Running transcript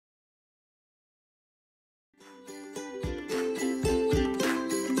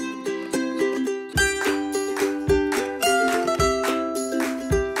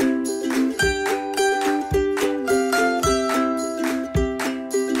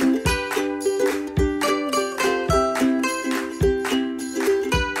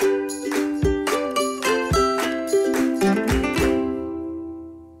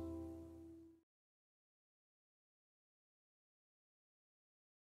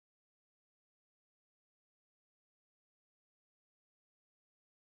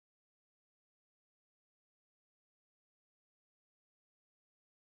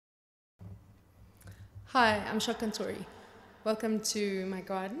Hi, I'm Tori. Welcome to my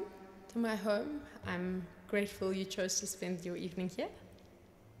garden, to my home. I'm grateful you chose to spend your evening here.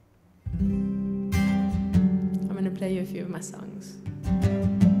 I'm going to play you a few of my songs.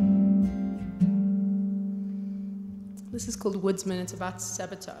 This is called Woodsman. It's about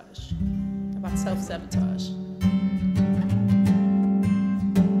sabotage, about self-sabotage.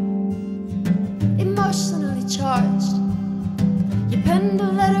 Emotionally charged, you penned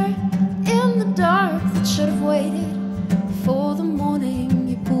a letter in the dark that should have waited for the morning.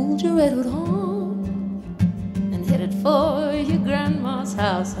 You pulled your redwood home and headed for your grandma's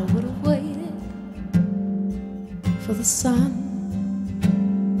house. I would have waited for the sun,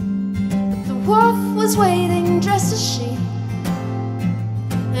 but the wolf was waiting dressed as she,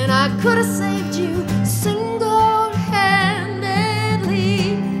 and I could have saved you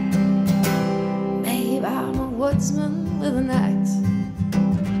single-handedly. Babe, I'm a woodsman with an axe,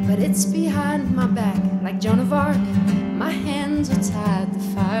 but it's behind my back like Joan of Arc. My hands are tied, the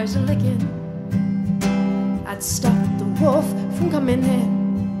fires are licking. I'd stop the wolf from coming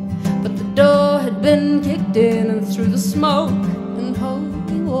in, but the door had been kicked in, and through the smoke and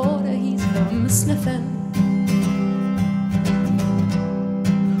holy water he's come sniffing.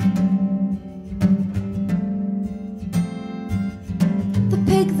 The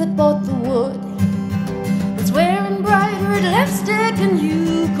pig that bought the wood was wearing bright red lipstick, and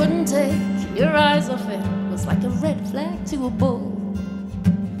you couldn't take your eyes off it. It was like a red flag to a bull.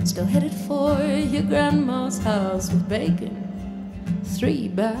 Still headed for your grandma's house with bacon, 3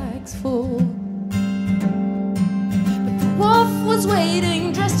 bags full. But the wolf was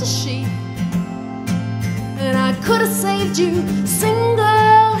waiting dressed as she, and I could have saved you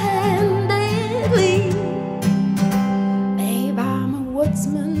single-handedly. Babe, I'm a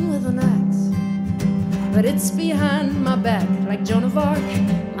woodsman with an axe, but it's behind my back like Joan of Arc.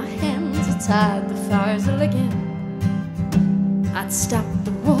 My hands are tied, the fires are licking. I'd stop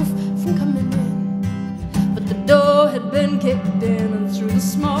the wolf from coming in, but the door had been kicked in, and through the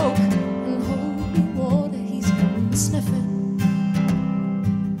smoke and holy water he's come sniffing.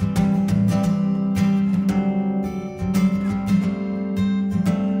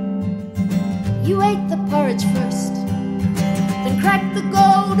 You ate the porridge first, then cracked the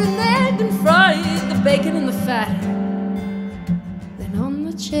golden egg and fried the bacon in the fat. Then on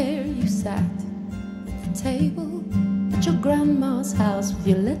the chair you sat at the table at your grandma's house with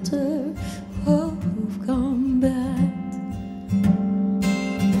your letter of combat.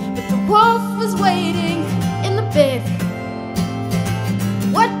 But the wolf was waiting in the bed.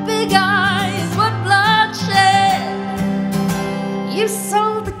 What big eyes, what bloodshed. You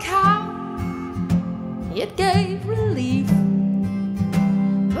sold the cow, it gave relief,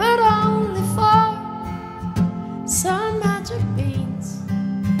 but only for some magic beans.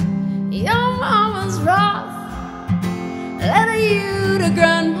 Your mama's wrath led you to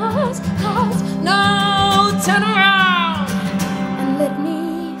grandma's house. Now turn around and let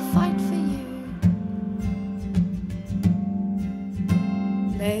me fight for you.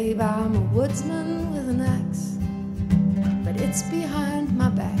 Babe, I'm a woodsman with an axe, but it's behind my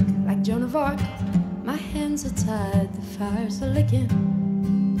back like Joan of Arc. My hands are tied, the fires are licking.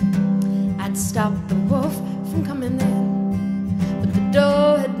 I'd stop the wolf from coming in, but the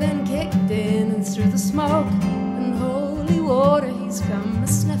door had been kicked in, and through the smoke and holy water he's come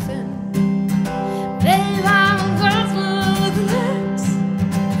sniffing. Babe, I'm a woodsman with an axe,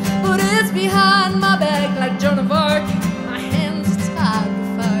 but it's behind my back like Joan of Arc. My hands are tied, the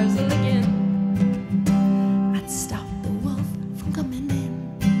fires are licking. I'd stop the wolf from coming in,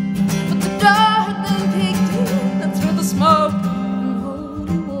 but the door had been kicked in, and through the smoke and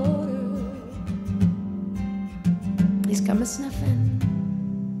holy water he's come sniffing.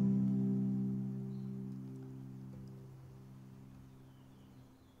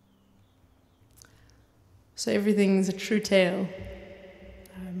 So everything's a true tale.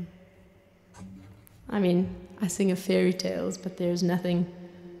 I mean, I sing of fairy tales, but there's nothing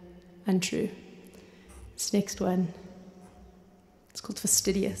untrue. This next one, it's called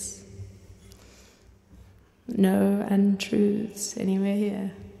Fastidious. No untruths anywhere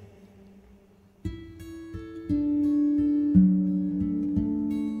here.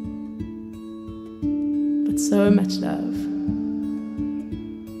 But so much love.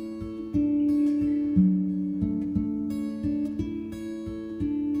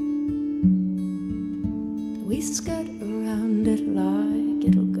 We skirt around it like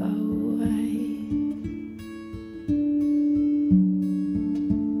it'll go away.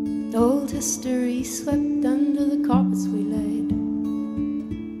 Old history swept under the carpets we laid.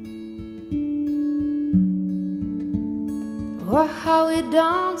 Oh, how we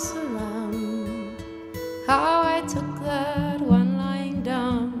dance around how I took that one lying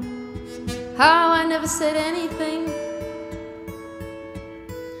down, how I never said anything.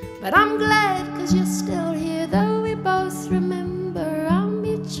 But I'm glad 'cause you're still here, though we both remember our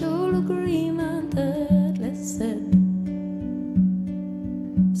mutual agreement that less said,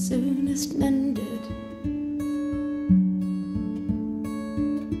 soonest mended.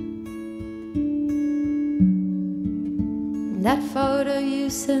 That photo you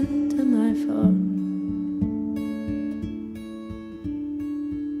sent to my phone,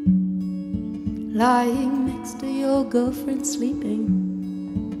 lying next to your girlfriend sleeping.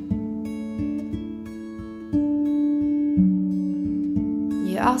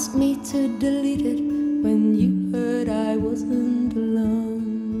 You asked me to delete it when you heard I wasn't alone.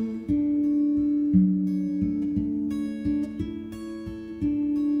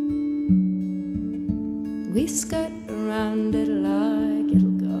 We skirt around it like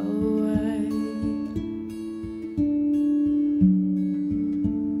it'll go away.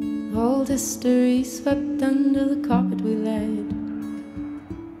 Old history swept under the carpet we laid.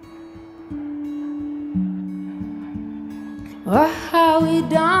 Oh, how we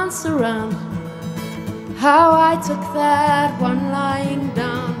dance around, how I took that one lying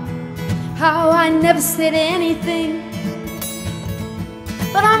down, how I never said anything.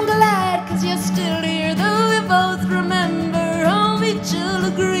 But I'm glad 'cause you're still here, though we both remember our mutual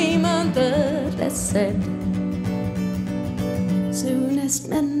agreement that less said, soonest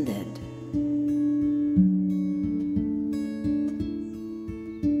mended.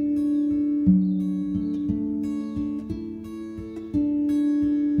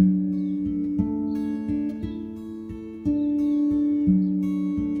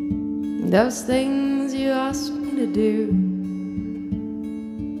 Those things you asked me to do,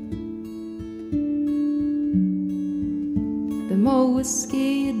 the more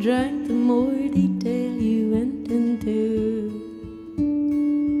whiskey you drank, the more detail you went into.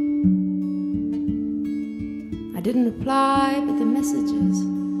 I didn't reply, but the messages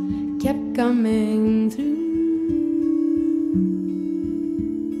kept coming through.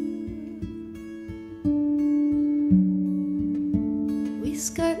 We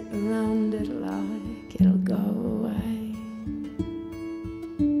skirt around it like it'll go away.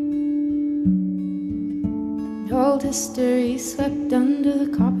 Old history swept under the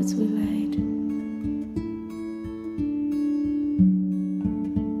carpets we laid.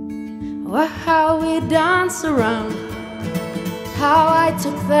 Oh, how we dance around, how I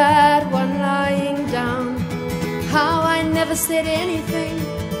took that one lying down, how I never said anything.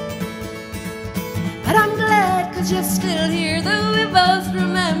 But I'm glad 'cause you're still here, though we both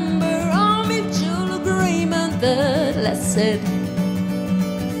remember our mutual agreement that less said,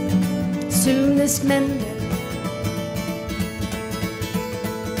 soonest mended.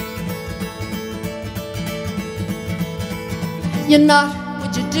 You're not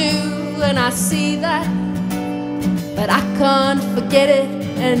what you do, and I see that, but I can't forget it,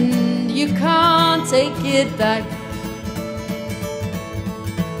 and you can't take it back.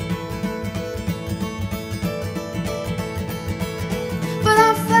 But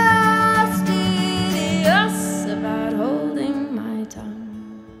I'm fastidious about holding my tongue.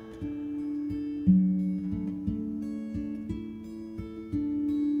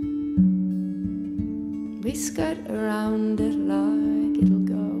 We skirt around it like it'll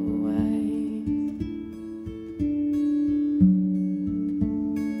go away.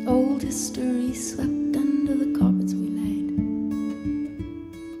 Old history swept under the carpets we laid.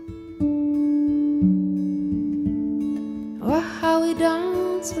 Oh, how we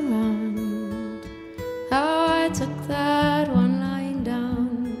dance around, how I took that one lying down,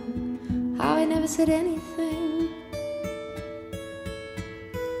 how I never said anything.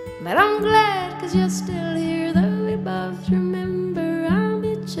 But I'm glad 'cause you're still here, though we both remember our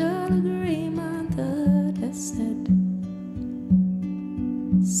mutual agreement that has said,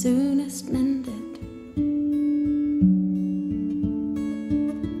 soonest mended.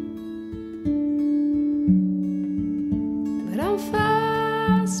 But I'm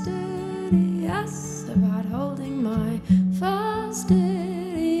fastidious about holding my,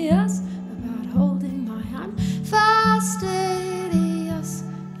 fastidious about holding my, I'm fastidious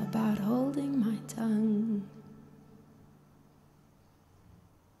about holding my tongue.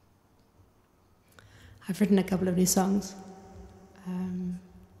 I've written a couple of new songs. I'm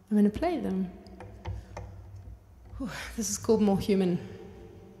going to play them. Whew, this is called More Human.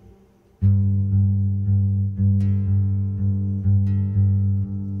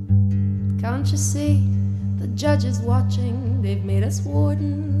 Can't you see the judge is watching? They've made us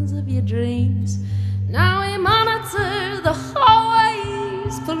wardens of your dreams. Now we monitor the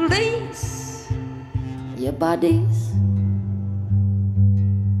hallways, police. your bodies.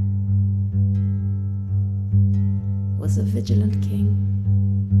 Was a vigilant king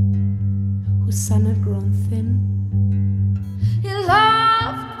whose son had grown thin. He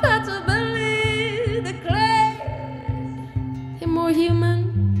laughed plaintively, declared him more human.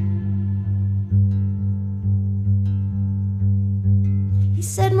 He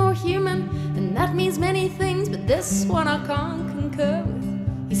said more human, and that means many things, but this one I can't concur with.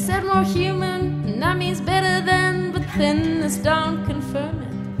 He said more human, and that means better than, but thinness don't confirm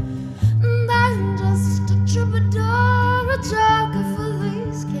it. And I'm just a troubadour, a joker for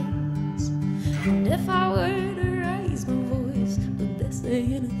these kings. And if I were to raise my voice, would they say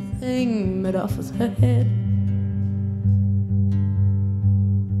anything but off with her head?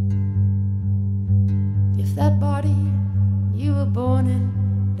 If that body you were born in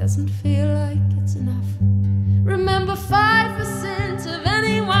doesn't feel like it's enough, remember 5% of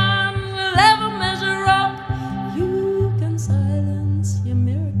anyone will ever measure up. You can silence your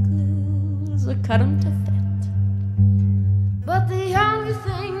miracles or cut them to fit, but the only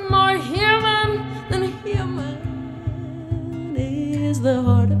thing more human than human is the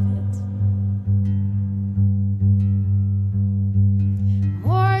heart of it.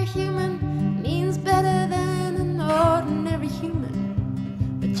 More human means better than an ordinary human,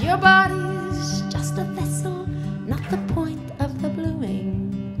 but your body's just a vessel, not the point of the blooming.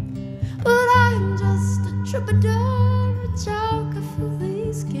 But I'm just a troubadour, a joker for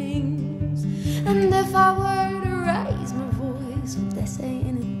these kings. And if I were to raise my voice, would they say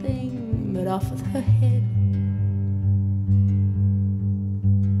anything but off with her head?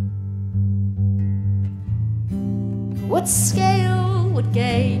 What scale would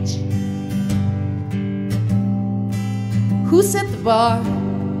gauge who set the bar?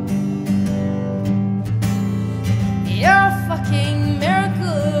 You're a fucking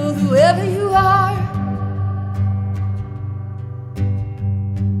miracle, whoever you are.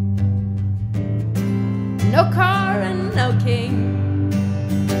 No car and no king,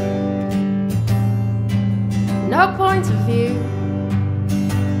 no point of view.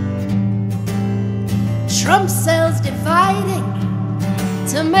 Trump cells dividing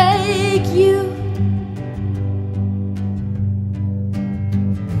to make you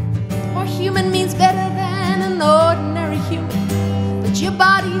more human means better than an ordinary human, but your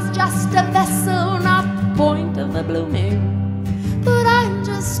body's just a vessel, not the point of the blooming. But I'm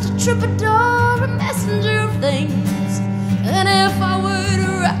just a troubadour, a messenger of things, and if I were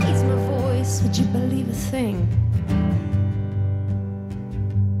to raise my voice, would you believe a thing?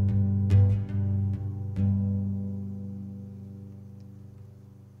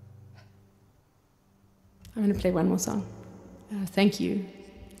 I'm going to play one more song. Thank you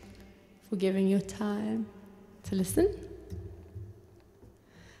for giving your time to listen.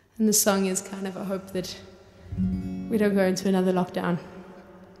 And the song is kind of a hope that we don't go into another lockdown.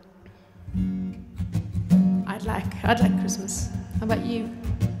 I'd like Christmas. How about you?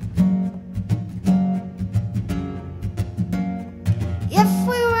 If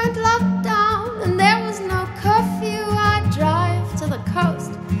we weren't locked down and there was no curfew, I'd drive to the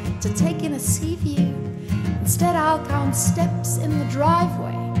coast to take in a sea view. Instead, I'll count steps in the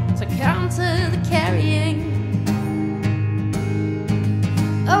driveway to counter the carrying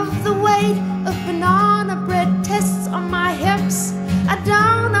of the weight of banana bread tests on my hips. I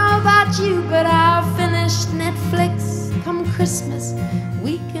don't know about you, but I've finished Netflix. Come Christmas,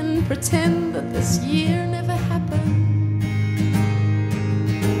 we can pretend that this year never happened.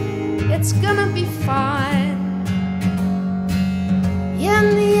 It's gonna be fine.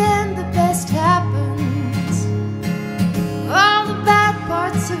 In the end, the best happens. All the bad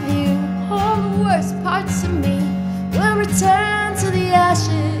parts of you, all the worst parts of me will return to the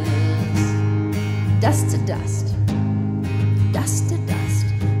ashes. Dust to dust, dust to dust.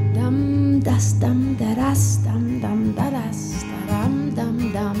 Dum dust dum da dust dum dum da dust dum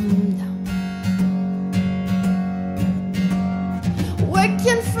dum dum dum.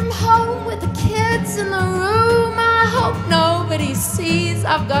 Working from home with the kids in the room, I hope nobody sees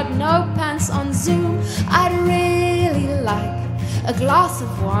I've got no pants on Zoom. I'd really like a glass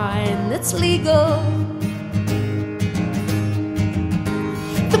of wine that's legal.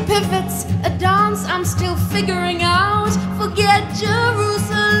 The pivot's a dance I'm still figuring out. Forget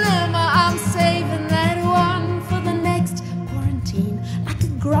Jerusalem, I'm saving that one for the next quarantine. Like a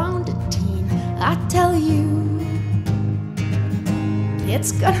grounded teen, I tell you,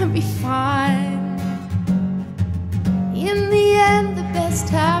 it's gonna be fine. In the end, the best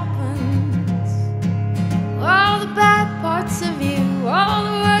happens. All the bad parts of you, all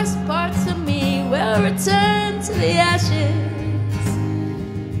the worst parts of me will return to the ashes.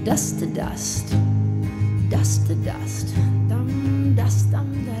 Dust to dust, dust to dust, dum dust, dum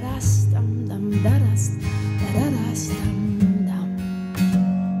da dust, dum da dust, dum dum.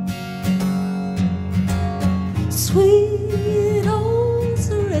 Sweet old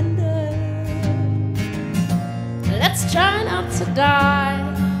surrender, let's try not to die.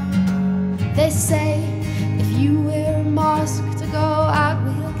 They say if you wear a mask to go out,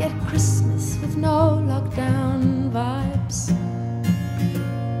 we'll get Christmas with no lockdown vibes.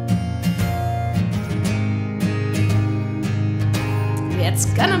 It's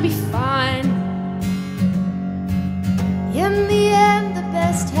gonna be fine. In the end, the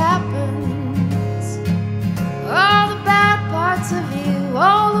best happens. All the bad parts of you,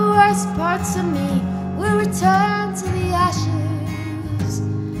 all the worst parts of me, will return to the ashes.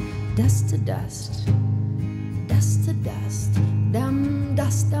 Dust to dust, dust to dust, dum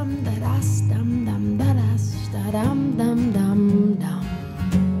dust, dum da dust, dum dum da dust, da dum dum dum dum.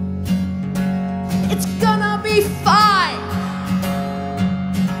 It's gonna be fine.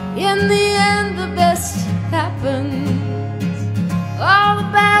 In the end, the best happens. All the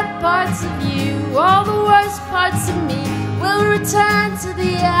bad parts of you, all the worst parts of me, will return to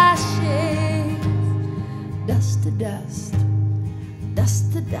the ashes. Dust to dust,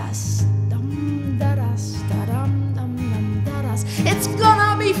 dust to dust, dum da dust, da dum dum dum da dust. It's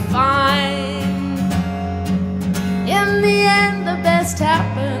gonna be fine. In the end, the best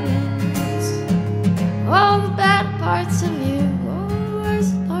happens. All the bad parts of you, all the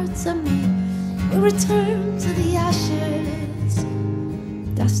worst parts of me, will return to the ashes.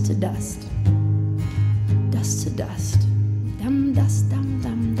 Dust to dust, dust to dust, dum dust, dum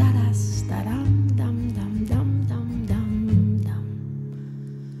dum da dust, da dum dum dum dum dum dum dum.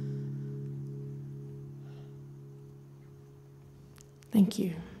 Thank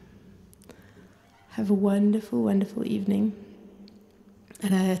you. Have a wonderful, wonderful evening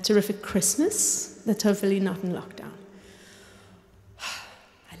and a terrific Christmas that's hopefully not in lockdown.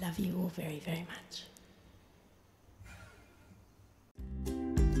 I love you all very, very much.